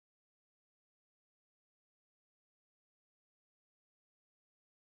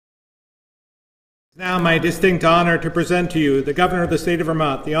It's now my distinct honor to present to you the Governor of the State of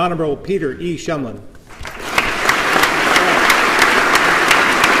Vermont, the Honorable Peter E. Shumlin.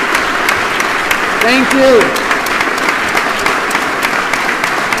 Thank you.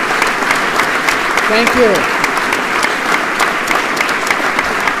 Thank you.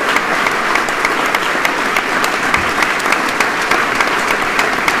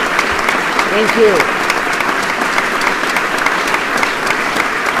 Thank you.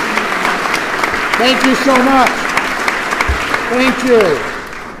 Thank you so much. Thank you.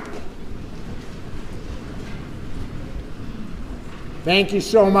 Thank you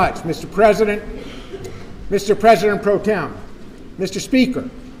so much, Mr. President, Mr. President Pro Tem, Mr. Speaker,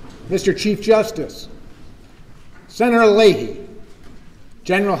 Mr. Chief Justice, Senator Leahy,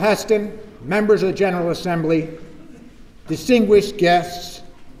 General Heston, members of the General Assembly, distinguished guests,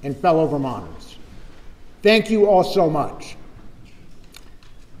 and fellow Vermonters. Thank you all so much.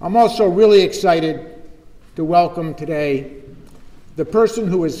 I'm also really excited to welcome today the person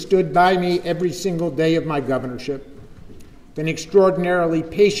who has stood by me every single day of my governorship, been extraordinarily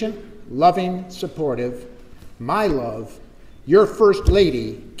patient, loving, supportive, my love, your First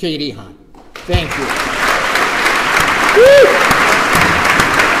Lady, Katie Hunt. Thank you. Woo!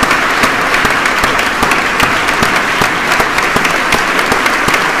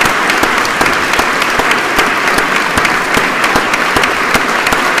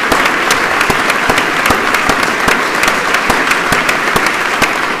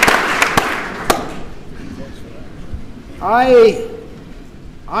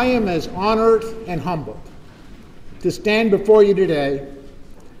 I am as honored and humbled to stand before you today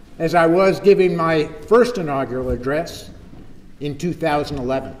as I was giving my first inaugural address in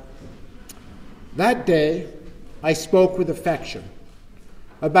 2011. That day, I spoke with affection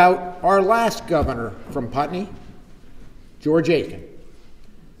about our last governor from Putney, George Aiken.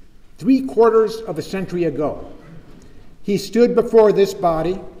 3/4 of a century ago, he stood before this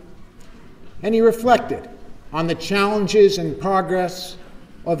body and he reflected on the challenges and progress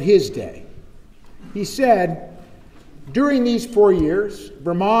of his day. He said, during these 4 years,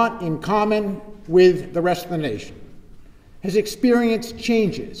 Vermont, in common with the rest of the nation, has experienced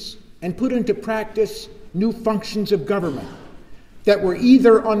changes and put into practice new functions of government that were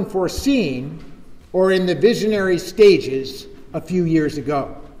either unforeseen or in the visionary stages a few years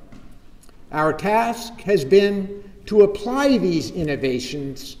ago. Our task has been to apply these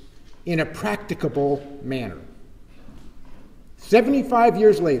innovations in a practicable manner. 75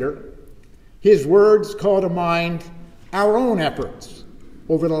 years later, his words call to mind our own efforts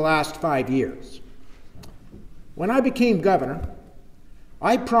over the last 5 years. When I became governor,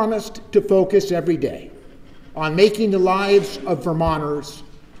 I promised to focus every day on making the lives of Vermonters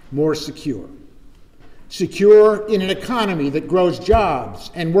more secure. Secure in an economy that grows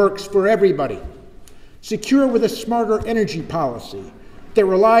jobs and works for everybody. Secure with a smarter energy policy that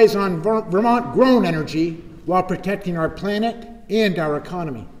relies on Vermont-grown energy while protecting our planet and our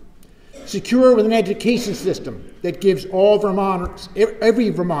economy. Secure with an education system that gives all Vermonters, every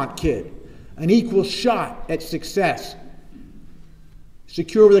Vermont kid, an equal shot at success.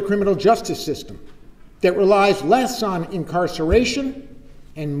 Secure with a criminal justice system that relies less on incarceration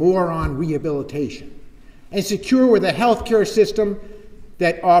and more on rehabilitation. And secure with a healthcare system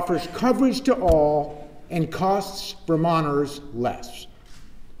that offers coverage to all and costs Vermonters less.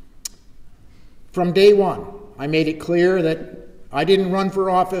 From day one, I made it clear that I didn't run for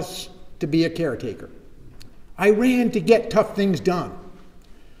office to be a caretaker. I ran to get tough things done.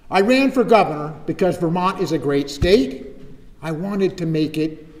 I ran for governor because Vermont is a great state. I wanted to make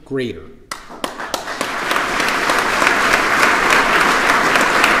it greater.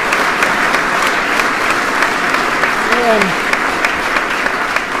 And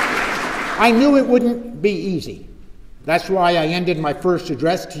I knew it wouldn't be easy. That's why I ended my first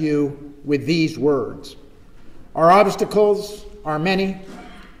address to you with these words. Our obstacles are many.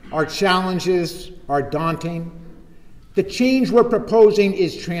 Our challenges are daunting. The change we're proposing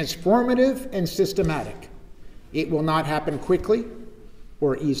is transformative and systematic. It will not happen quickly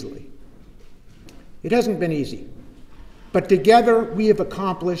or easily. It hasn't been easy, but together we have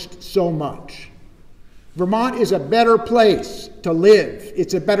accomplished so much. Vermont is a better place to live.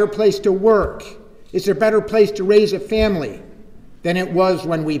 It's a better place to work. It's a better place to raise a family than it was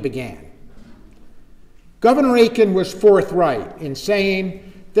when we began. Governor Aiken was forthright in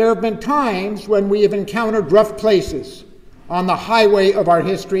saying there have been times when we have encountered rough places on the highway of our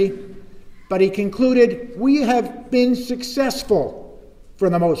history, but he concluded we have been successful for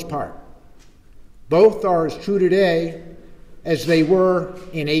the most part. Both are as true today as they were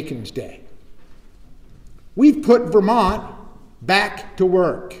in Aiken's day. We've put Vermont back to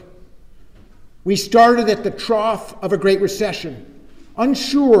work. We started at the trough of a Great Recession,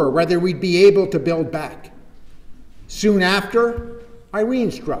 unsure whether we'd be able to build back. Soon after,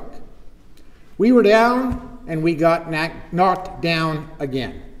 Irene struck. We were down, and we got knocked down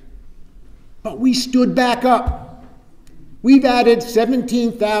again. But we stood back up. We've added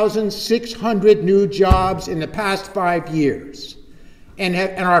 17,600 new jobs in the past 5 years, and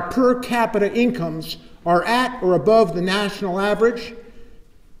our per capita incomes are at or above the national average,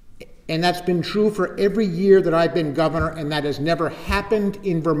 and that's been true for every year that I've been governor, and that has never happened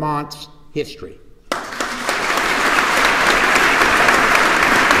in Vermont's history.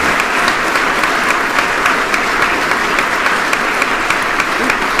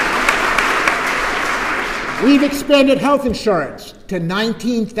 We've expanded health insurance to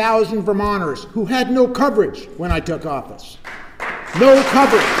 19,000 Vermonters who had no coverage when I took office. No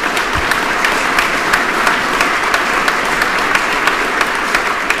coverage.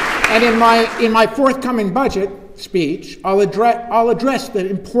 And in my forthcoming budget speech, I'll address the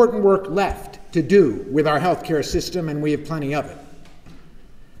important work left to do with our healthcare system, and we have plenty of it.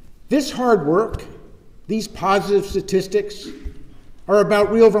 This hard work, these positive statistics, are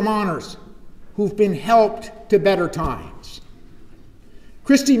about real Vermonters who've been helped to better times.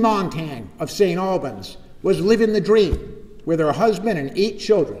 Christy Montang of St. Albans was living the dream with her husband and 8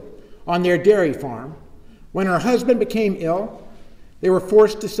 children on their dairy farm. When her husband became ill, they were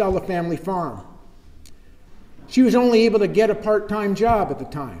forced to sell the family farm. She was only able to get a part-time job at the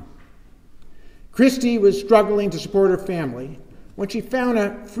time. Christy was struggling to support her family when she found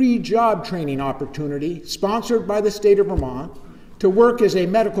a free job training opportunity sponsored by the state of Vermont to work as a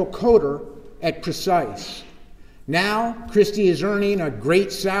medical coder at Precise. Now, Christy is earning a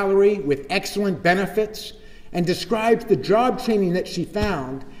great salary with excellent benefits and describes the job training that she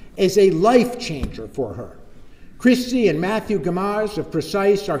found as a life changer for her. Christy and Matthew Gamage of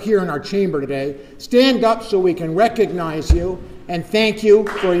Precise are here in our chamber today. Stand up so we can recognize you and thank you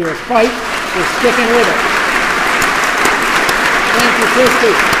for your fight for sticking with it. Thank you,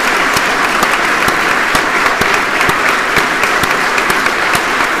 Christy.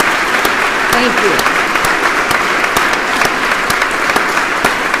 Thank you.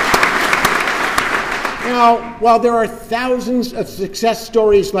 Now, while there are thousands of success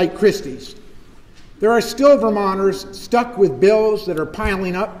stories like Christy's, there are still Vermonters stuck with bills that are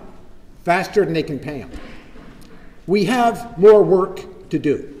piling up faster than they can pay them. We have more work to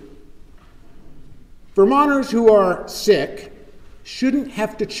do. Vermonters who are sick shouldn't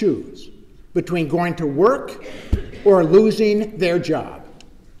have to choose between going to work or losing their job.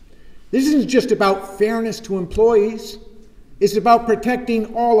 This isn't just about fairness to employees. It's about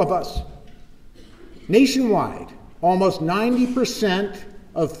protecting all of us. Nationwide, almost 90%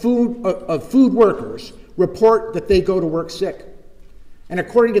 of food workers report that they go to work sick. And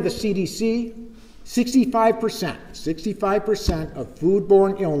according to the CDC, 65% of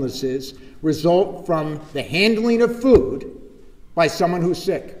foodborne illnesses result from the handling of food by someone who's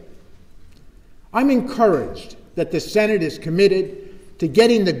sick. I'm encouraged that the Senate is committed to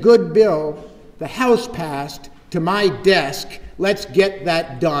getting the good bill the House passed to my desk. Let's get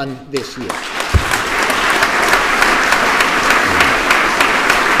that done this year.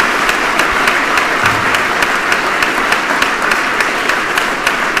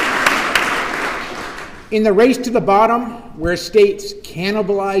 In the race to the bottom, where states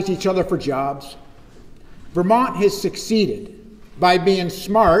cannibalize each other for jobs, Vermont has succeeded by being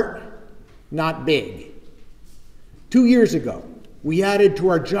smart, not big. 2 years ago, we added to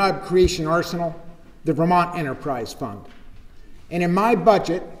our job creation arsenal the Vermont Enterprise Fund. And in my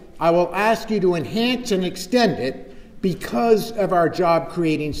budget, I will ask you to enhance and extend it because of our job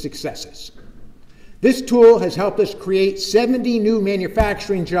creating successes. This tool has helped us create 70 new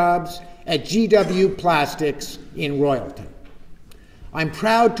manufacturing jobs at GW Plastics in Royalton. I'm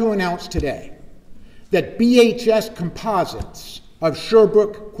proud to announce today that BHS Composites of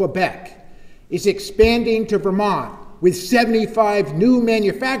Sherbrooke, Quebec is expanding to Vermont with 75 new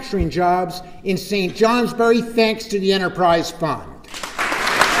manufacturing jobs in St. Johnsbury thanks to the Enterprise Fund.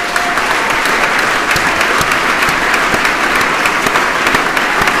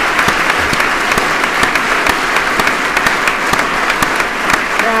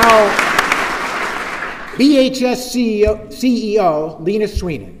 BHS CEO Lena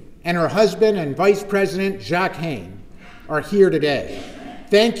Sweeney and her husband and Vice President Jacques Hain are here today.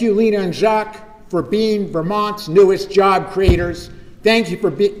 Thank you, Lena and Jacques, for being Vermont's newest job creators. Thank you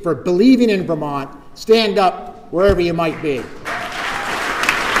for believing in Vermont. Stand up wherever you might be.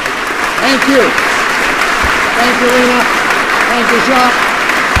 Thank you. Thank you, Lena. Thank you, Jacques.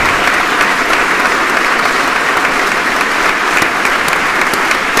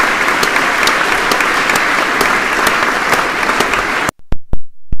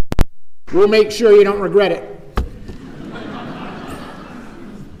 We'll make sure you don't regret it.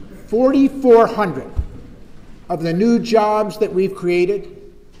 4,400 of the new jobs that we've created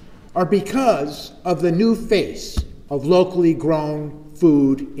are because of the new face of locally grown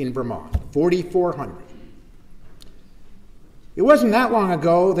food in Vermont. 4,400. It wasn't that long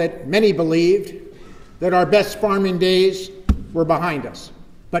ago that many believed that our best farming days were behind us.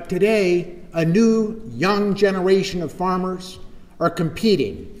 But today, a new young generation of farmers are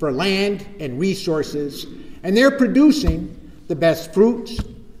competing for land and resources, and they're producing the best fruits,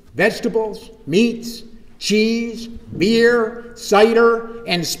 vegetables, meats, cheese, beer, cider,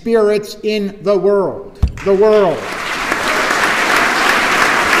 and spirits in the world. The world.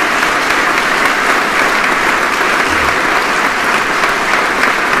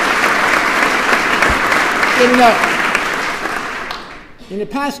 In the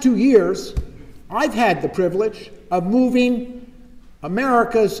past 2 years, I've had the privilege of moving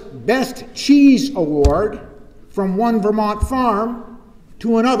America's Best Cheese Award from one Vermont farm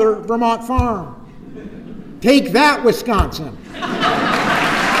to another Vermont farm. Take that, Wisconsin.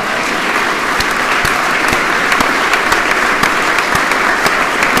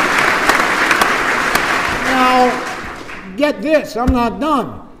 Now, get this, I'm not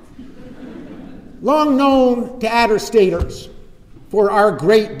done. Long known to Adder-Staters for our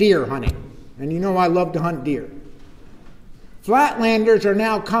great deer hunting. And you know I love to hunt deer. Flatlanders are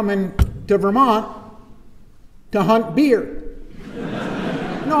now coming to Vermont to hunt beer.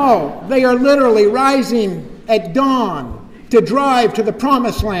 No, they are literally rising at dawn to drive to the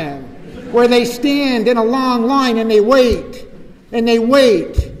promised land, where they stand in a long line and they wait, and they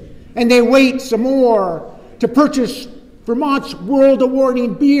wait, and they wait some more to purchase Vermont's world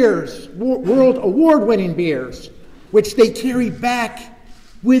award-winning beers, which they carry back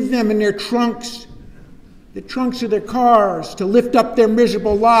with them in their trunks, the trunks of their cars, to lift up their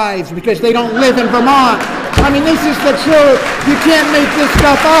miserable lives because they don't live in Vermont. I mean, this is the truth. You can't make this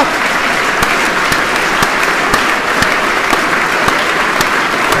stuff up.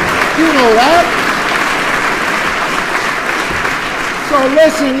 You know that. So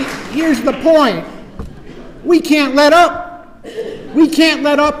listen, here's the point. We can't let up. We can't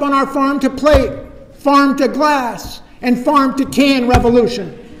let up on our farm to plate, farm to glass, and farm to can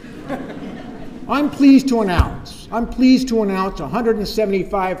revolution. I'm pleased to announce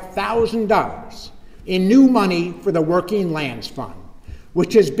 $175,000 in new money for the Working Lands Fund,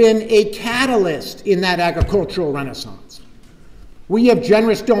 which has been a catalyst in that agricultural renaissance. We have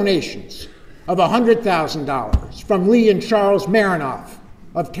generous donations of $100,000 from Lee and Charles Marinoff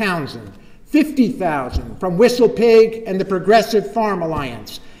of Townsend, $50,000 from Whistle Pig and the Progressive Farm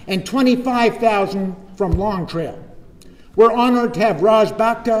Alliance, and $25,000 from Long Trail. We're honored to have Raj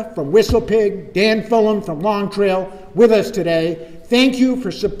Bhakta from Whistle Pig, Dan Fulham from Long Trail with us today. Thank you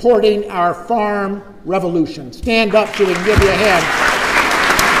for supporting our farm revolution. Stand up so we can give you a hand.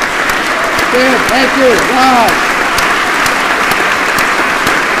 Good, thank you, Raj.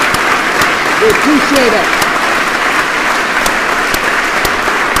 We appreciate it.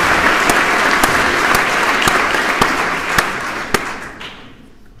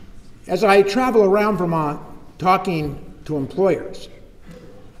 As I travel around Vermont talking to employers,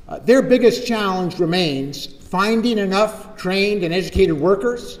 their biggest challenge remains finding enough trained and educated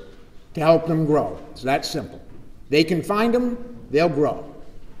workers to help them grow. It's that simple. They can find them, they'll grow.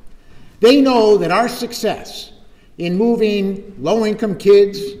 They know that our success in moving low-income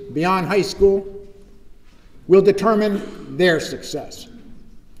kids beyond high school will determine their success.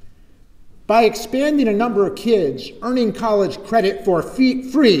 By expanding a number of kids earning college credit for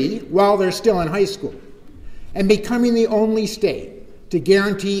free while they're still in high school, and becoming the only state to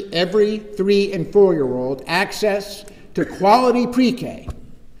guarantee every 3- and 4-year-old access to quality pre-K,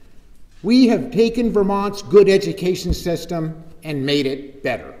 we have taken Vermont's good education system and made it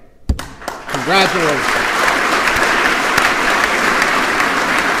better. Congratulations.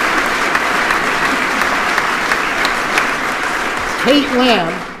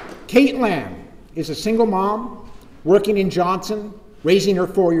 Kate Lamb is a single mom working in Johnson, raising her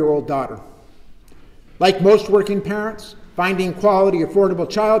 4-year-old daughter. Like most working parents, finding quality, affordable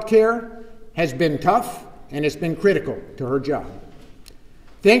childcare has been tough and it's been critical to her job.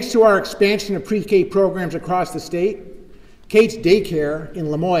 Thanks to our expansion of pre-K programs across the state, Kate's daycare in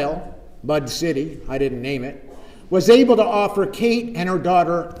Lamoille, Bud City, I didn't name it, was able to offer Kate and her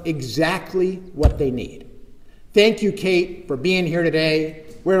daughter exactly what they need. Thank you, Kate, for being here today.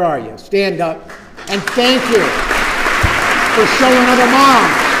 Where are you? Stand up. And thank you for showing other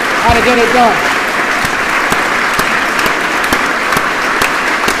moms how to get it done.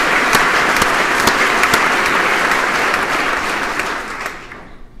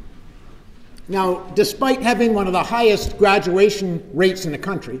 Now, despite having one of the highest graduation rates in the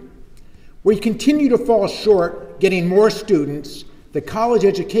country, we continue to fall short getting more students the college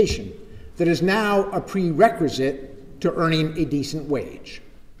education that is now a prerequisite to earning a decent wage.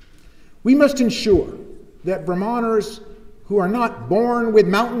 We must ensure that Vermonters who are not born with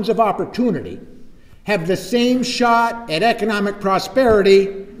mountains of opportunity have the same shot at economic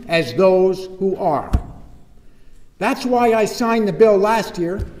prosperity as those who are. That's why I signed the bill last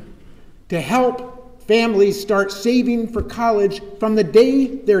year to help families start saving for college from the day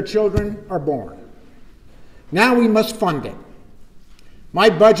their children are born. Now we must fund it. My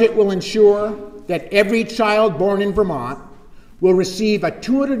budget will ensure that every child born in Vermont will receive a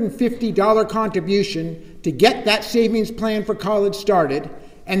 $250 contribution to get that savings plan for college started,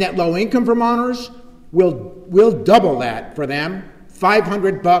 and that low-income Vermonters will double that for them,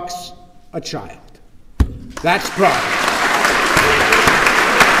 $500 a child. That's progress.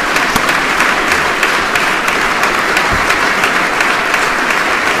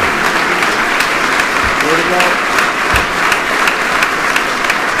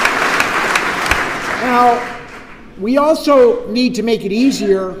 Now, we also need to make it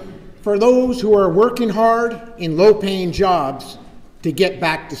easier for those who are working hard in low-paying jobs to get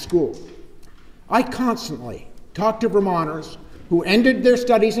back to school. I constantly talk to Vermonters who ended their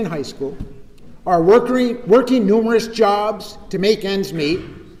studies in high school, are working numerous jobs to make ends meet,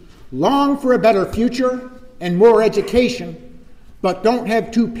 long for a better future and more education, but don't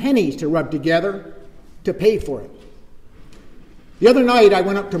have 2 pennies to rub together to pay for it. The other night I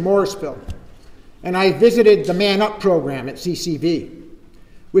went up to Morrisville and I visited the Man Up program at CCV,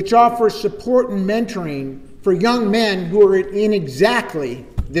 which offers support and mentoring for young men who are in exactly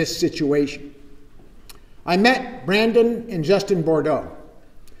this situation. I met Brandon and Justin Bordeaux.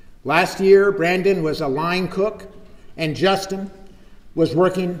 Last year, Brandon was a line cook and Justin was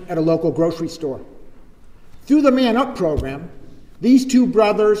working at a local grocery store. Through the Man Up program, these 2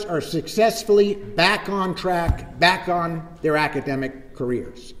 brothers are successfully back on track, back on their academic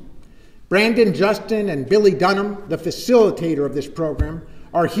careers. Brandon, Justin, and Billy Dunham, the facilitator of this program,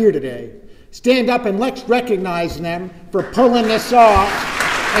 are here today. Stand up and let's recognize them for pulling this off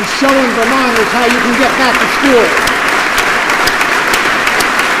and showing Vermonters how you can get back to school.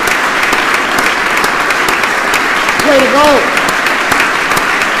 Way to go.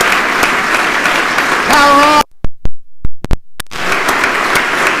 Power up.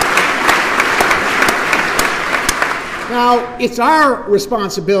 Now, it's our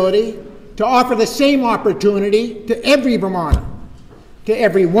responsibility to offer the same opportunity to every Vermonter, to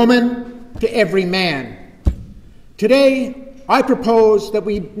every woman, to every man. Today, I propose that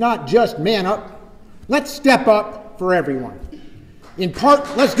we not just man up, let's step up for everyone.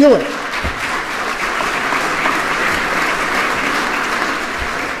 Let's do it.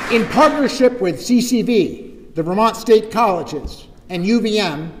 In partnership with CCV, the Vermont State Colleges, and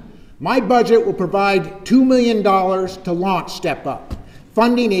UVM, my budget will provide $2 million to launch Step Up,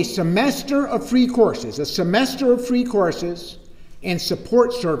 funding a semester of free courses and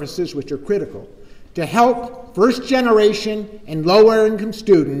support services, which are critical, to help first-generation and lower-income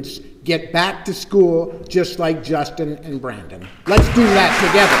students get back to school just like Justin and Brandon. Let's do that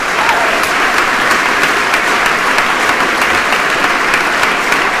together.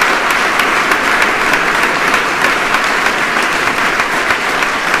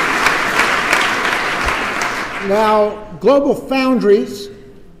 Now, Global Foundries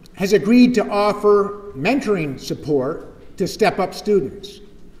has agreed to offer mentoring support to Step Up students.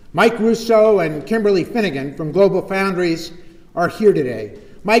 Mike Russo and Kimberly Finnegan from Global Foundries are here today.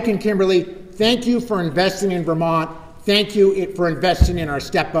 Mike and Kimberly, thank you for investing in Vermont. Thank you for investing in our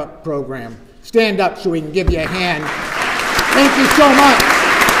Step Up program. Stand up so we can give you a hand. Thank you so much.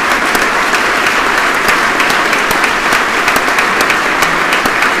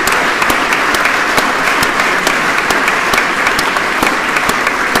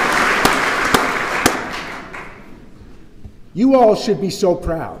 You all should be so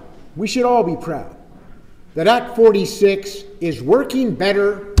proud. We should all be proud that Act 46 is working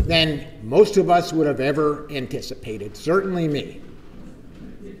better than most of us would have ever anticipated, certainly me.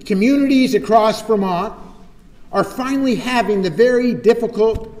 Communities across Vermont are finally having the very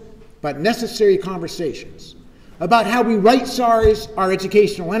difficult but necessary conversations about how we right-size our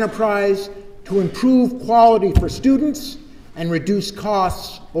educational enterprise to improve quality for students and reduce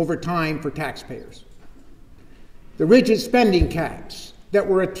costs over time for taxpayers. The rigid spending caps that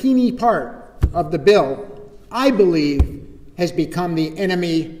were a teeny part of the bill, I believe, has become the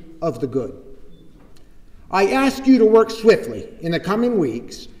enemy of the good. I ask you to work swiftly in the coming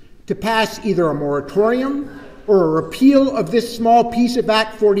weeks to pass either a moratorium or a repeal of this small piece of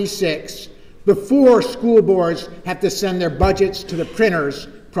Act 46 before school boards have to send their budgets to the printers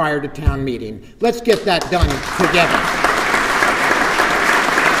prior to town meeting. Let's get that done together.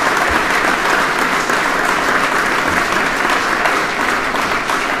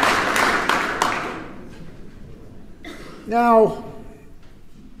 Now,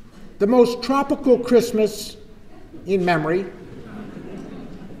 the most tropical Christmas in memory,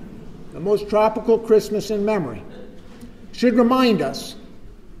 should remind us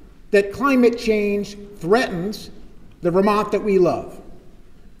that climate change threatens the Vermont that we love,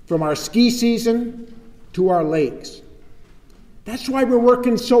 from our ski season to our lakes. That's why we're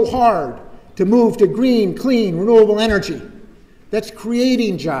working so hard to move to green, clean, renewable energy that's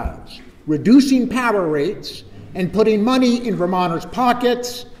creating jobs, reducing power rates, and putting money in Vermonters'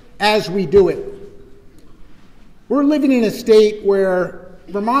 pockets as we do it. We're living in a state where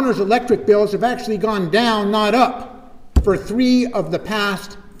Vermonters' electric bills have actually gone down, not up, for 3 of the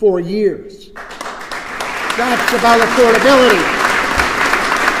past 4 years. That's about affordability.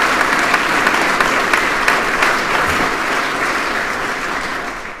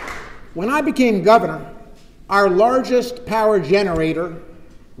 When I became governor, our largest power generator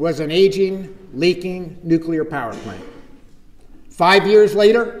was an aging, leaking nuclear power plant. 5 years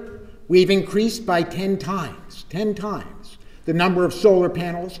later, we've increased by 10 times the number of solar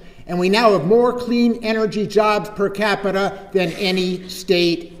panels, and we now have more clean energy jobs per capita than any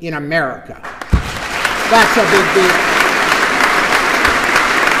state in America. That's a big deal.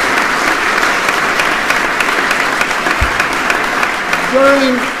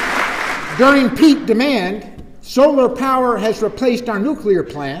 During peak demand, solar power has replaced our nuclear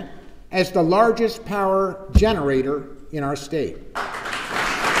plant as the largest power generator in our state.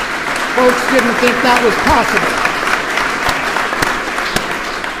 Folks didn't think that was possible.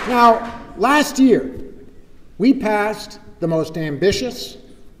 Now, last year, we passed the most ambitious,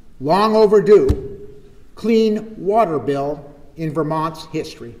 long overdue, clean water bill in Vermont's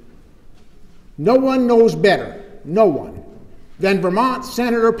history. No one knows better, no one, than Vermont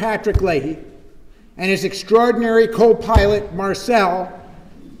Senator Patrick Leahy and his extraordinary co-pilot Marcel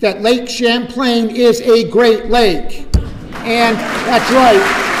that Lake Champlain is a great lake. And that's right.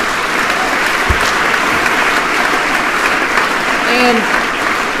 And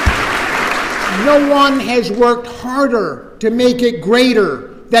no one has worked harder to make it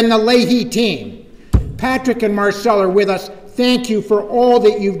greater than the Leahy team. Patrick and Marcel are with us. Thank you for all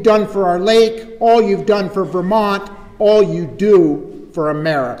that you've done for our lake, all you've done for Vermont, all you do for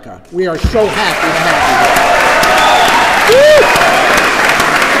America. We are so happy to have you here.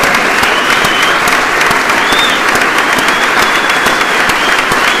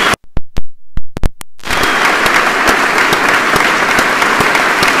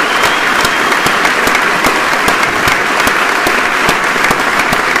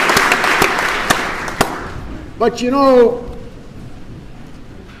 But you know,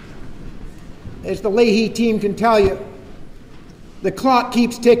 as the Leahy team can tell you, the clock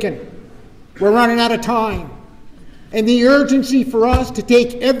keeps ticking. We're running out of time. And the urgency for us to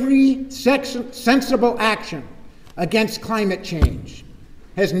take every sensible action against climate change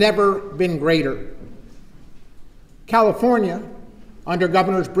has never been greater. California, under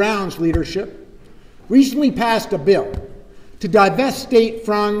Governor Brown's leadership, recently passed a bill to divest state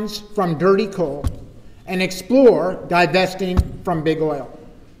funds from dirty coal and explore divesting from big oil.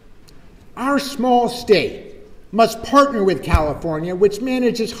 Our small state must partner with California, which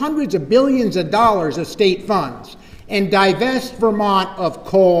manages hundreds of billions of dollars of state funds, and divest Vermont of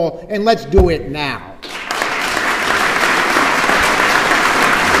coal, and let's do it now.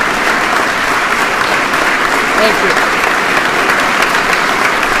 Thank you.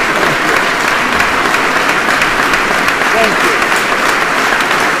 Thank you.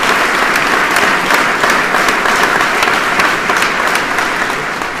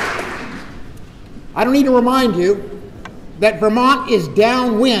 I don't need to remind you that Vermont is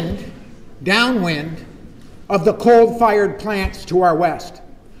downwind of the coal-fired plants to our west.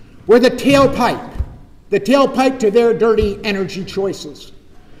 We're the tailpipe to their dirty energy choices.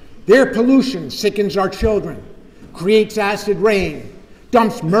 Their pollution sickens our children, creates acid rain,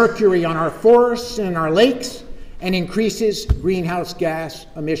 dumps mercury on our forests and our lakes, and increases greenhouse gas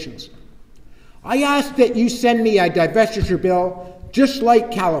emissions. I ask that you send me a divestiture bill just like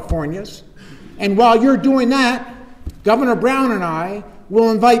California's. And while you're doing that, Governor Brown and I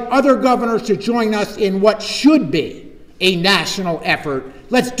will invite other governors to join us in what should be a national effort.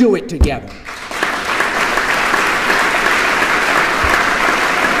 Let's do it together.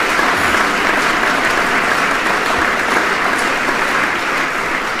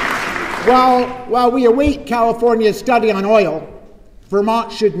 While we await California's study on oil,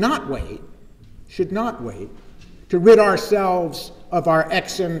 Vermont should not wait should not wait to rid ourselves of our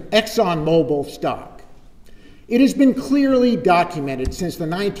ExxonMobil stock. It has been clearly documented since the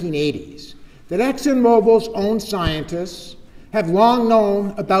 1980s that ExxonMobil's own scientists have long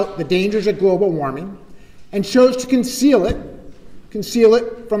known about the dangers of global warming and chose to conceal it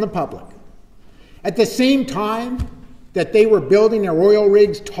from the public. At the same time that they were building their oil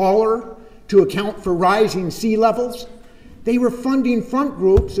rigs taller to account for rising sea levels, they were funding front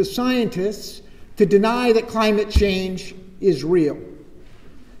groups of scientists to deny that climate change is real.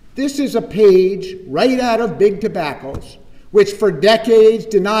 This is a page right out of Big Tobacco's, which for decades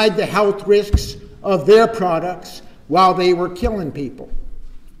denied the health risks of their products while they were killing people.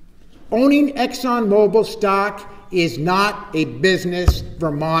 Owning ExxonMobil stock is not a business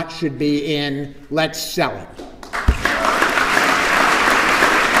Vermont should be in. Let's sell it.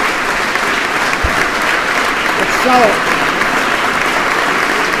 Let's sell it.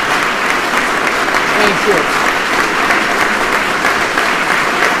 Thank you.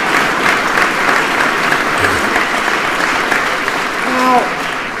 Now,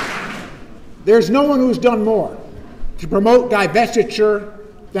 there's no one who's done more to promote divestiture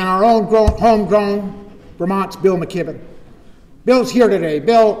than our own homegrown Vermont's Bill McKibben. Bill's here today.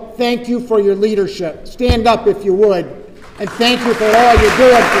 Bill, thank you for your leadership. Stand up if you would, and thank you for all you're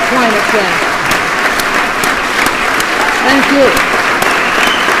doing for climate change. Thank you.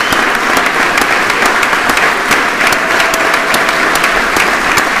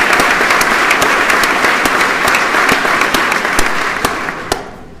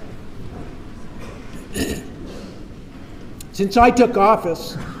 Since I took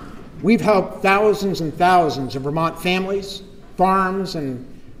office, we've helped thousands and thousands of Vermont families, farms, and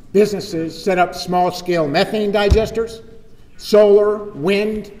businesses set up small-scale methane digesters, solar,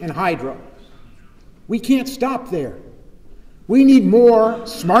 wind, and hydro. We can't stop there. We need more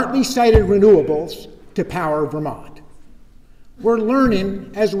smartly sited renewables to power Vermont. We're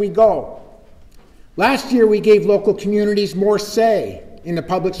learning as we go. Last year, we gave local communities more say in the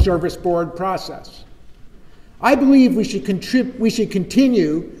Public Service Board process. I believe we should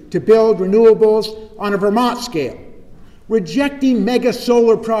continue to build renewables on a Vermont scale, rejecting mega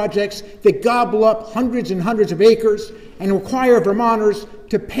solar projects that gobble up hundreds and hundreds of acres and require Vermonters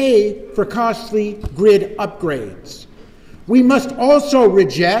to pay for costly grid upgrades. We must also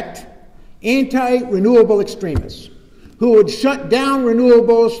reject anti-renewable extremists who would shut down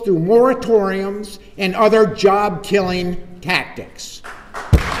renewables through moratoriums and other job-killing tactics.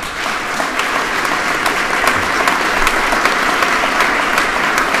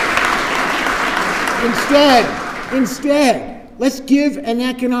 Instead, let's give an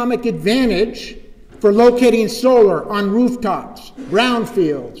economic advantage for locating solar on rooftops,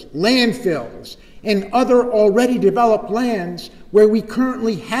 brownfields, landfills, and other already developed lands where we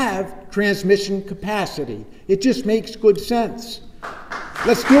currently have transmission capacity. It just makes good sense.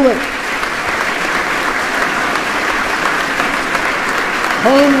 Let's do it.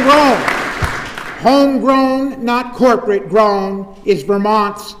 Homegrown, not corporate grown, is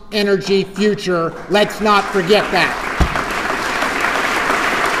Vermont's energy future. Let's not forget that.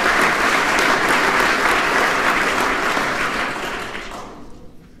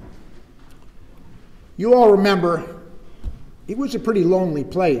 You all remember, it was a pretty lonely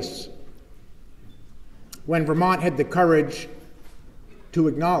place when Vermont had the courage to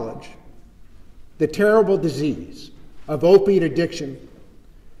acknowledge the terrible disease of opiate addiction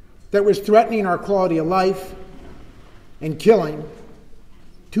that was threatening our quality of life and killing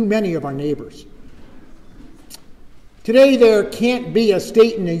too many of our neighbors. Today, there can't be a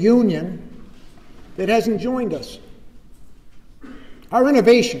state in the Union that hasn't joined us. Our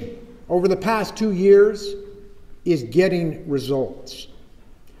innovation over the past 2 years is getting results.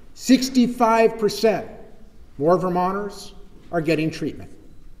 65% more Vermonters are getting treatment.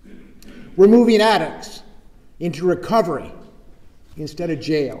 We're moving addicts into recovery instead of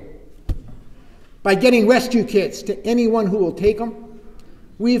jail. By getting rescue kits to anyone who will take them,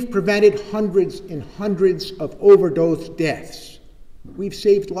 we've prevented hundreds and hundreds of overdose deaths. We've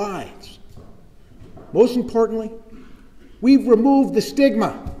saved lives. Most importantly, we've removed the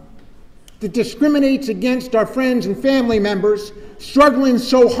stigma that discriminates against our friends and family members struggling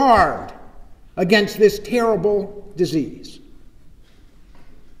so hard against this terrible disease.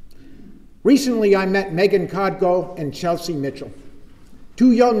 Recently, I met Megan Codgo and Chelsea Mitchell,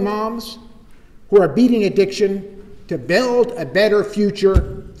 two young moms who are beating addiction to build a better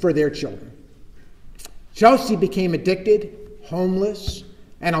future for their children. Chelsea became addicted, homeless,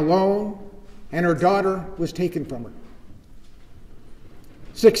 and alone, and her daughter was taken from her.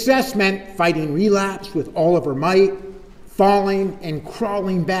 Success meant fighting relapse with all of her might, falling and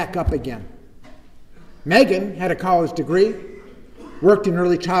crawling back up again. Megan had a college degree, worked in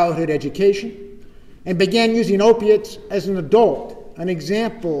early childhood education, and began using opiates as an adult, an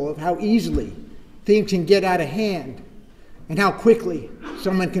example of how easily things can get out of hand and how quickly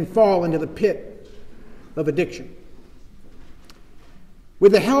someone can fall into the pit of addiction.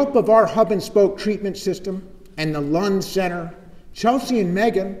 With the help of our hub and spoke treatment system and the Lund Center, Chelsea and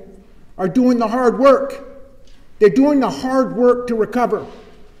Megan are doing the hard work. They're doing the hard work to recover.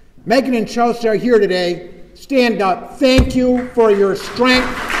 Megan and Chelsea are here today. Stand up. Thank you for your strength.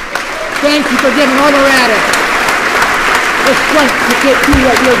 Thank you for giving other addicts the strength to get through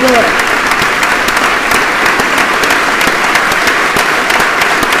what you're doing.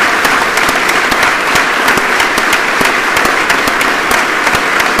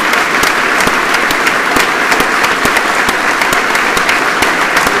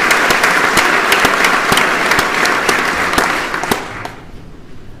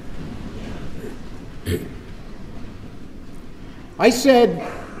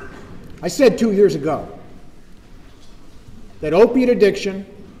 I said 2 years ago that opiate addiction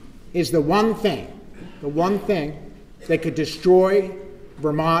is the one thing that could destroy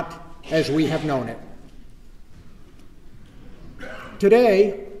Vermont as we have known it.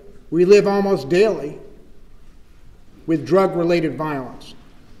 Today, we live almost daily with drug-related violence.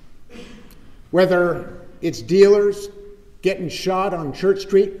 Whether it's dealers getting shot on Church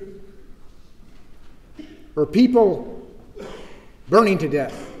Street or people burning to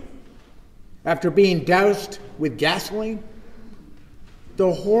death after being doused with gasoline,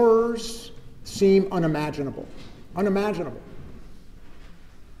 the horrors seem unimaginable.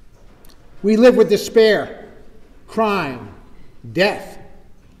 We live with despair, crime, death,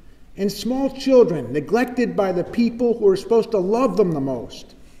 and small children neglected by the people who are supposed to love them the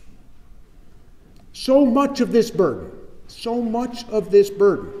most. So much of this burden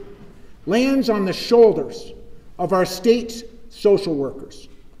lands on the shoulders of our state's social workers,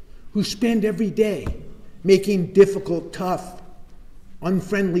 who spend every day making difficult, tough,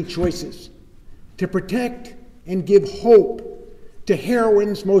 unfriendly choices to protect and give hope to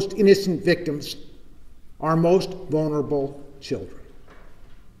heroin's most innocent victims, our most vulnerable children.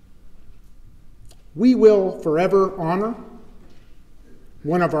 We will forever honor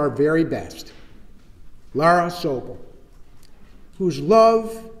one of our very best, Lara Sobel, whose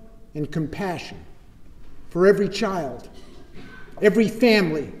love and compassion for every child, every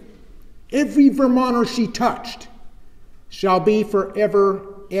family, every Vermonter she touched shall be forever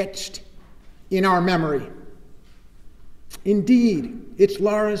etched in our memory. Indeed, it's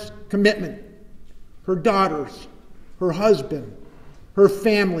Lara's commitment, her daughters, her husband, her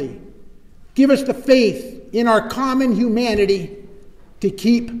family, give us the faith in our common humanity to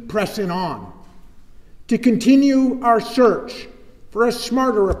keep pressing on, to continue our search for a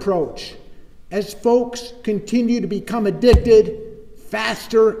smarter approach as folks continue to become addicted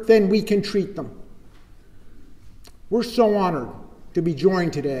faster than we can treat them. We're so honored to be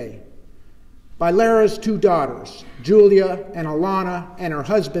joined today by Lara's two daughters, Julia and Alana, and her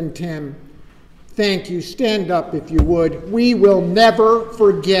husband, Tim. Thank you. Stand up if you would. We will never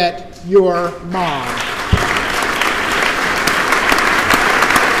forget your mom.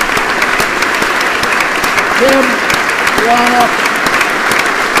 Tim, Alana,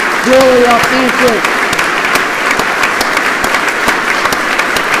 Julia, thank you.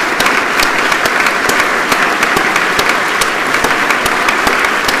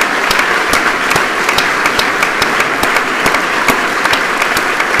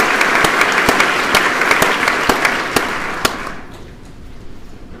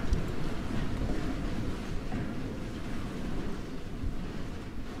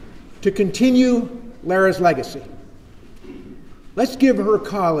 To continue Lara's legacy, let's give her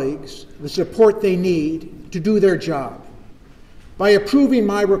colleagues the support they need to do their job by approving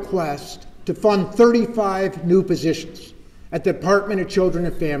my request to fund 35 new positions at the Department of Children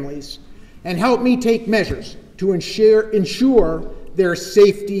and Families and help me take measures to ensure their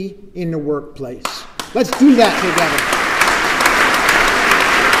safety in the workplace. Let's do that together.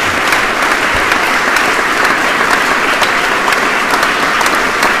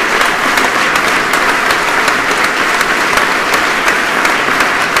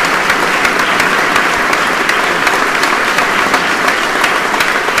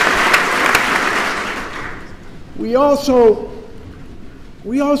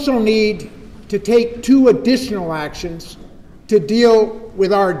 We also need to take two additional actions to deal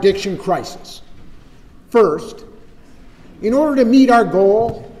with our addiction crisis. First, in order to meet our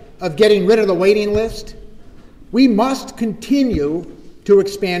goal of getting rid of the waiting list, we must continue to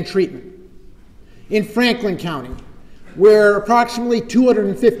expand treatment. In Franklin County, where approximately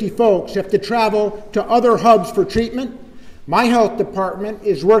 250 folks have to travel to other hubs for treatment, my health department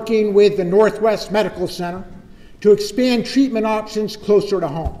is working with the Northwest Medical Center to expand treatment options closer to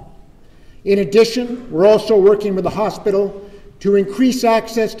home. In addition, we're also working with the hospital to increase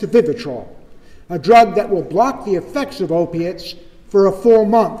access to Vivitrol, a drug that will block the effects of opiates for a full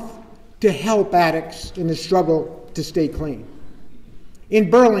month to help addicts in the struggle to stay clean. In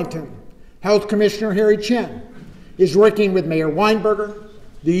Burlington, Health Commissioner Harry Chen is working with Mayor Weinberger,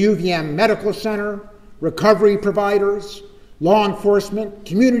 the UVM Medical Center, recovery providers, law enforcement,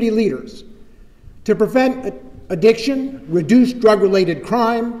 community leaders to prevent addiction, reduce drug-related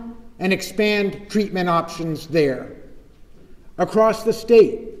crime, and expand treatment options there. Across the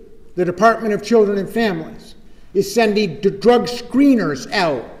state, the Department of Children and Families is sending drug screeners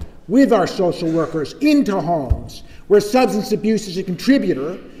out with our social workers into homes where substance abuse is a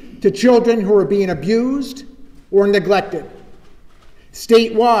contributor to children who are being abused or neglected.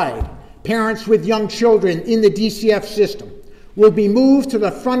 Statewide, parents with young children in the DCF system will be moved to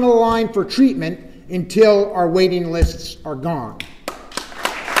the front of the line for treatment until our waiting lists are gone.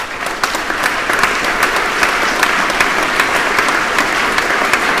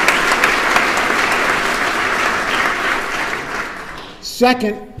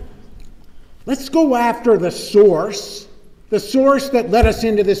 Second, let's go after the source that led us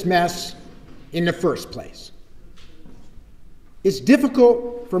into this mess in the first place. It's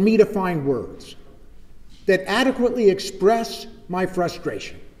difficult for me to find words that adequately express my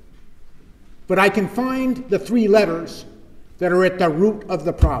frustration, but I can find the three letters that are at the root of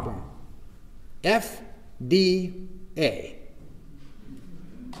the problem: FDA.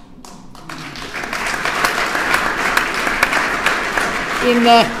 In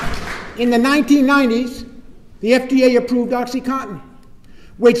the 1990s, the FDA approved OxyContin,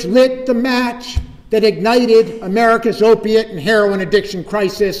 which lit the match that ignited America's opiate and heroin addiction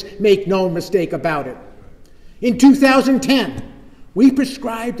crisis, make no mistake about it. In 2010, we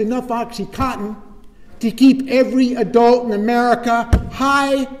prescribed enough OxyContin to keep every adult in America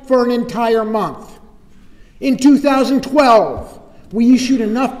high for an entire month. In 2012, we issued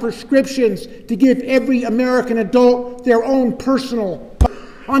enough prescriptions to give every American adult their own personal.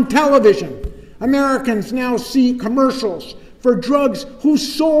 On television, Americans now see commercials for drugs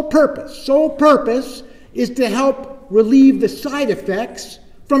whose sole purpose is to help relieve the side effects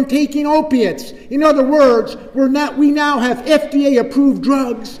from taking opiates. In other words, we now have FDA-approved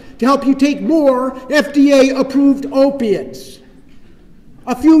drugs to help you take more FDA-approved opiates.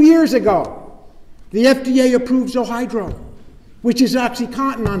 A few years ago, the FDA approved Zohydro, which is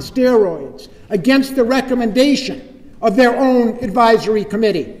OxyContin on steroids, against the recommendation of their own advisory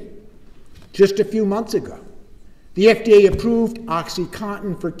committee. Just a few months ago, the FDA approved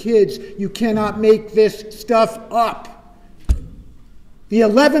OxyContin for kids. You cannot make this stuff up. The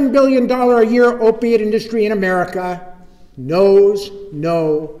 $11 billion a year opiate industry in America knows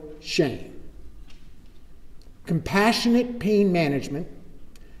no shame. Compassionate pain management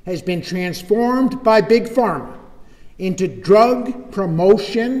has been transformed by Big Pharma into drug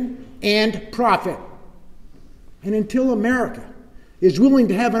promotion and profit. And until America is willing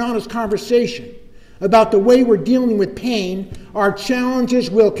to have an honest conversation about the way we're dealing with pain, our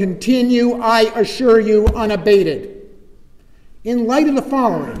challenges will continue, I assure you, unabated. In light of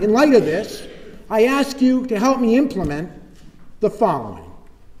this, I ask you to help me implement the following.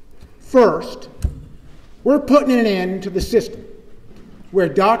 First, we're putting an end to the system where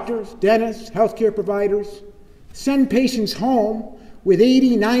doctors, dentists, healthcare providers send patients home with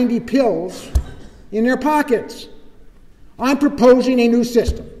 80, 90 pills in their pockets. I'm proposing a new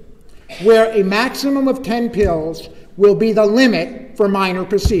system where a maximum of 10 pills will be the limit for minor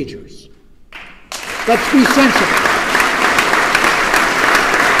procedures. Let's be sensible.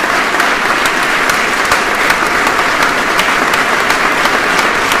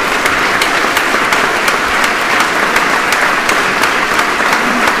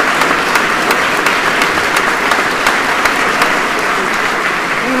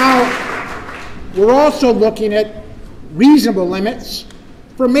 Now, we're also looking at reasonable limits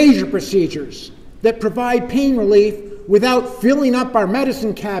for major procedures that provide pain relief without filling up our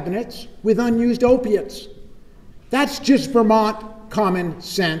medicine cabinets with unused opiates. That's just Vermont common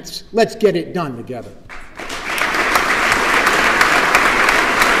sense. Let's get it done together.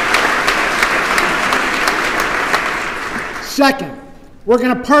 Second, we're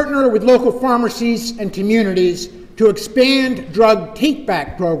going to partner with local pharmacies and communities to expand drug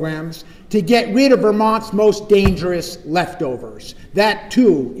take-back programs to get rid of Vermont's most dangerous leftovers. That,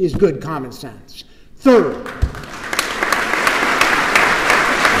 too, is good common sense. Third,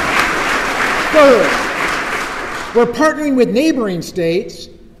 We're partnering with neighboring states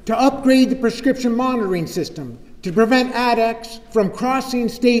to upgrade the prescription monitoring system to prevent addicts from crossing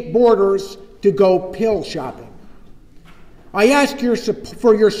state borders to go pill shopping. I ask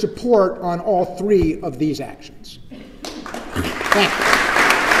for your support on all three of these actions. Thank you.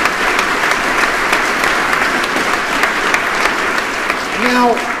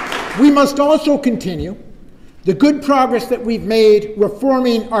 Now, we must also continue the good progress that we've made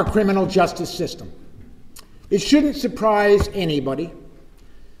reforming our criminal justice system. It shouldn't surprise anybody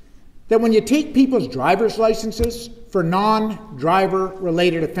that when you take people's driver's licenses for non-driver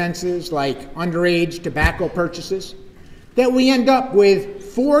related offenses like underage tobacco purchases, that we end up with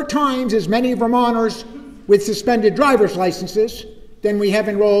 4 times as many Vermonters with suspended driver's licenses than we have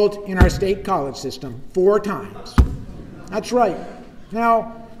enrolled in our state college system. 4 times. That's right.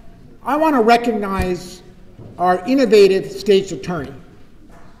 Now, I want to recognize our innovative state's attorney,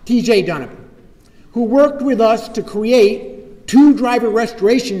 T.J. Donovan, who worked with us to create 2 driver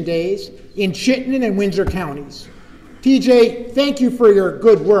restoration days in Chittenden and Windsor counties. TJ, thank you for your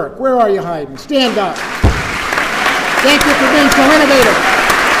good work. Where are you hiding? Stand up. Thank you for being so innovative.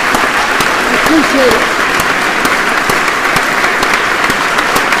 I appreciate it.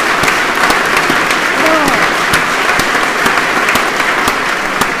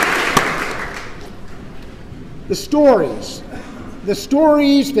 The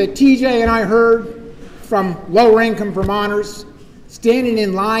stories that TJ and I heard from lower income Vermonters standing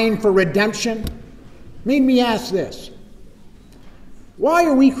in line for redemption made me ask this: why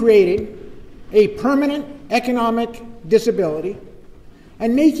are we creating a permanent economic disability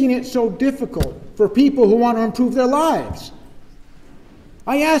and making it so difficult for people who want to improve their lives?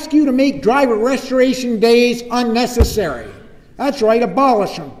 I ask you to make driver restoration days unnecessary. That's right,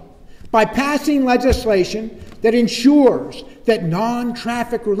 abolish them by passing legislation that ensures that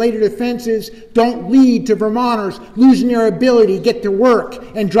non-traffic related offenses don't lead to Vermonters losing their ability to get to work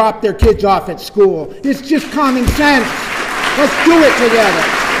and drop their kids off at school. It's just common sense. Let's do it together.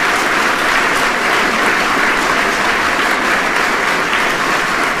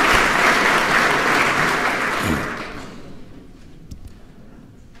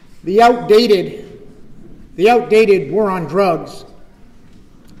 The outdated war on drugs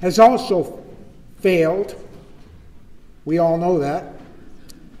has also failed. We all know that.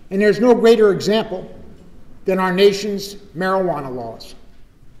 And there's no greater example than our nation's marijuana laws.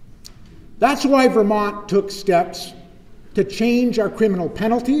 That's why Vermont took steps to change our criminal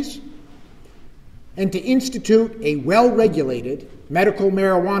penalties and to institute a well-regulated medical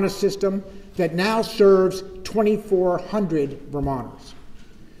marijuana system that now serves 2,400 Vermonters.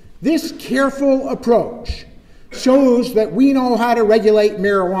 This careful approach shows that we know how to regulate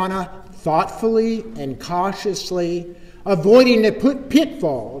marijuana thoughtfully and cautiously, avoiding the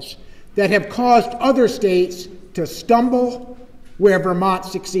pitfalls that have caused other states to stumble where Vermont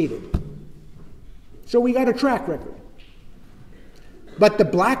succeeded. So we got a track record. But the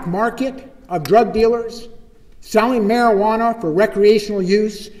black market of drug dealers selling marijuana for recreational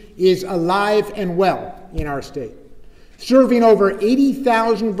use is alive and well in our state, serving over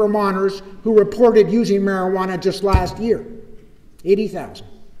 80,000 Vermonters who reported using marijuana just last year. 80,000.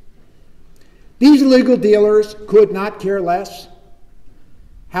 These illegal dealers could not care less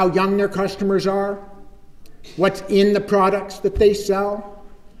how young their customers are, what's in the products that they sell,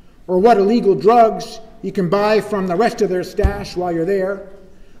 or what illegal drugs you can buy from the rest of their stash while you're there,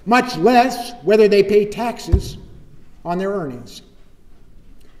 much less whether they pay taxes on their earnings.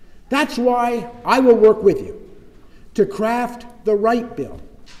 That's why I will work with you to craft the right bill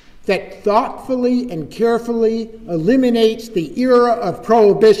that thoughtfully and carefully eliminates the era of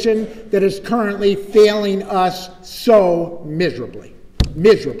prohibition that is currently failing us so miserably.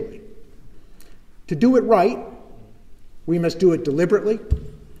 To do it right, we must do it deliberately,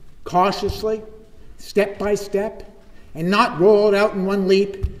 cautiously, step by step, and not roll it out in one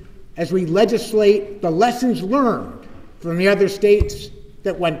leap as we legislate the lessons learned from the other states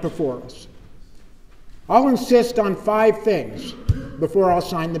that went before us. I'll insist on 5 things before I'll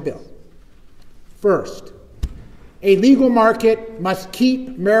sign the bill. First, a legal market must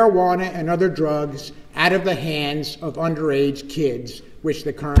keep marijuana and other drugs out of the hands of underage kids, which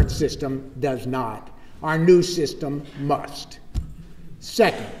the current system does not. Our new system must.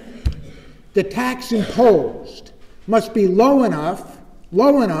 Second, the tax imposed must be low enough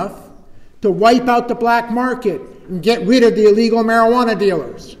to wipe out the black market and get rid of the illegal marijuana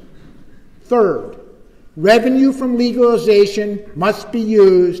dealers. Third, revenue from legalization must be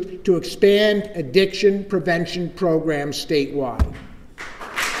used to expand addiction prevention programs statewide.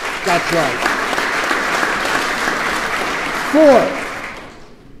 That's right.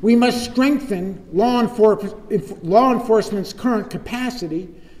 Fourth, We must strengthen law enforcement's current capacity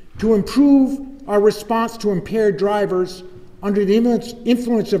to improve our response to impaired drivers under the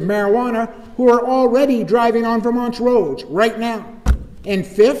influence of marijuana who are already driving on Vermont's roads right now. And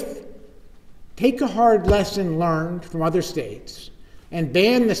fifth, take a hard lesson learned from other states and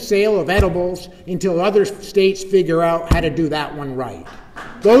ban the sale of edibles until other states figure out how to do that one right.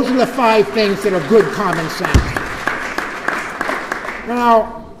 Those are the 5 things that are good common sense.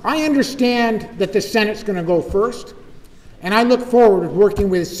 Now, I understand that the Senate's going to go first, and I look forward to working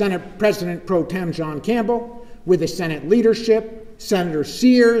with Senate President Pro Tem John Campbell, with the Senate leadership, Senator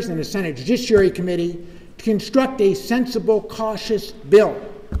Sears, and the Senate Judiciary Committee to construct a sensible, cautious bill.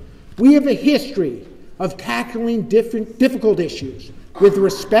 We have a history of tackling difficult issues with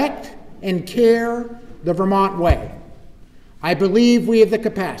respect and care the Vermont way. I believe we have the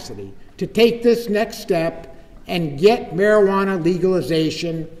capacity to take this next step and get marijuana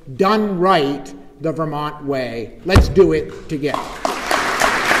legalization done right the Vermont way. Let's do it together.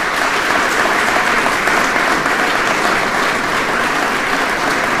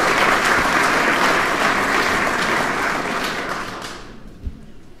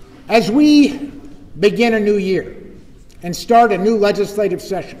 As we begin a new year and start a new legislative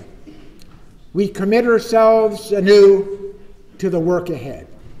session, we commit ourselves anew to the work ahead.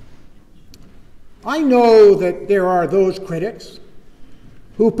 I know that there are those critics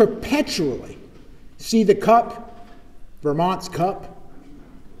who perpetually see the cup, Vermont's cup,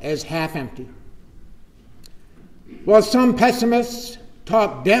 as half empty. While some pessimists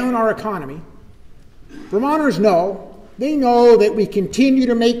talk down our economy, Vermonters know that we continue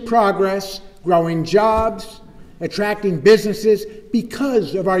to make progress, growing jobs, attracting businesses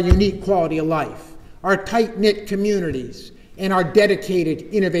because of our unique quality of life, our tight-knit communities, and our dedicated,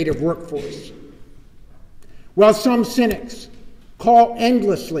 innovative workforce. While some cynics call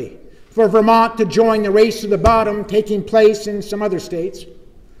endlessly for Vermont to join the race to the bottom taking place in some other states,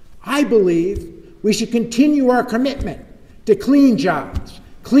 I believe we should continue our commitment to clean jobs,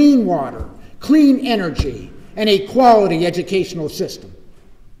 clean water, clean energy, and a quality educational system.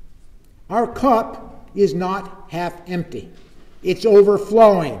 Our cup is not half empty. It's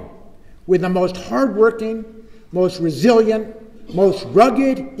overflowing with the most hardworking, most resilient, most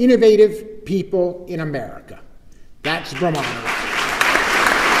rugged, innovative people in America. That's Vermonters.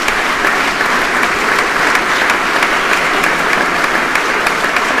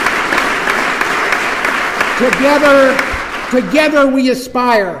 Together we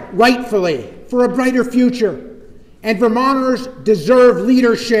aspire, rightfully, for a brighter future, and Vermonters deserve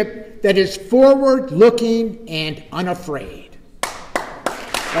leadership that is forward-looking and unafraid.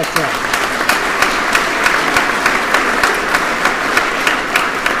 That's right.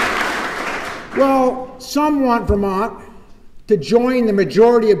 Well, some want Vermont to join the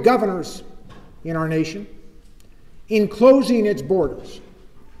majority of governors in our nation in closing its borders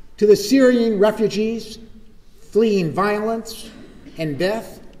to the Syrian refugees fleeing violence and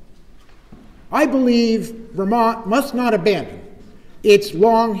death. I believe Vermont must not abandon its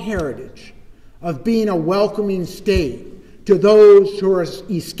long heritage of being a welcoming state to those who are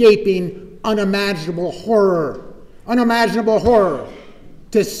escaping unimaginable horror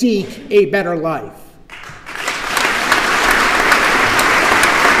to seek a better life.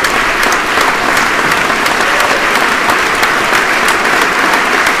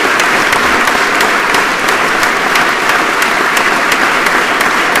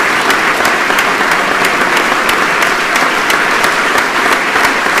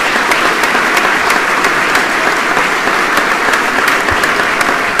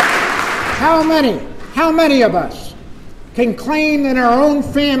 How many of us can claim that our own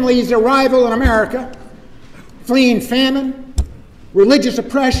family's arrival in America, fleeing famine, religious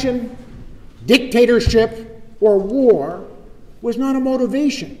oppression, dictatorship, or war, was not a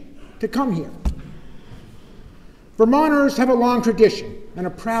motivation to come here? Vermonters have a long tradition, and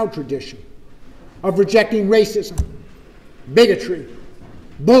a proud tradition, of rejecting racism, bigotry,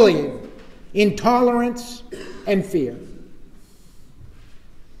 bullying, intolerance, and fear.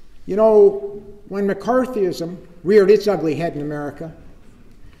 You know, when McCarthyism reared its ugly head in America,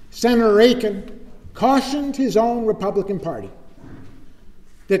 Senator Aiken cautioned his own Republican Party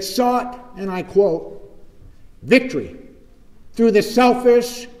that sought, and I quote, victory through the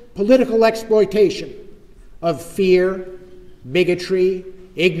selfish political exploitation of fear, bigotry,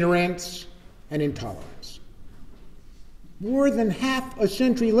 ignorance, and intolerance. More than half a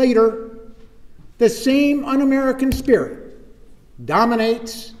century later, the same un-American spirit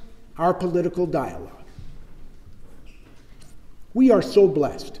dominates our political dialogue. We are so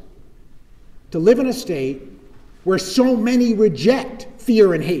blessed to live in a state where so many reject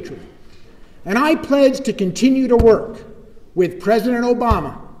fear and hatred. And I pledge to continue to work with President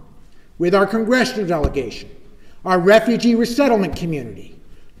Obama, with our congressional delegation, our refugee resettlement community,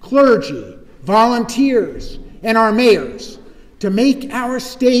 clergy, volunteers, and our mayors to make our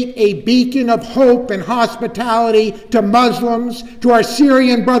state a beacon of hope and hospitality to Muslims, to our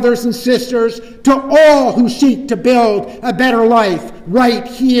Syrian brothers and sisters, to all who seek to build a better life right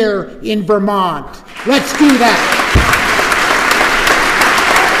here in Vermont. Let's do that.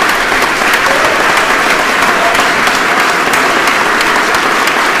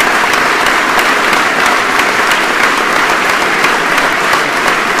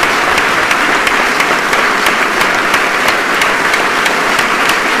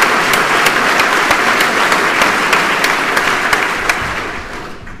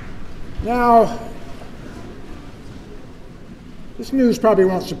 Now, this news probably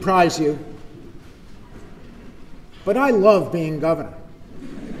won't surprise you, but I love being governor.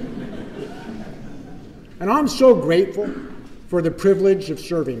 And I'm so grateful for the privilege of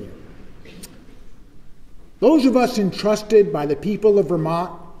serving you. Those of us entrusted by the people of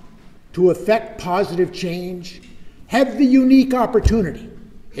Vermont to effect positive change have the unique opportunity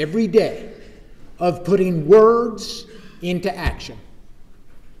every day of putting words into action.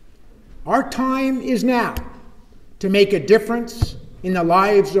 Our time is now to make a difference in the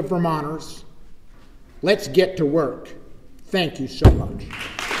lives of Vermonters. Let's get to work. Thank you so much.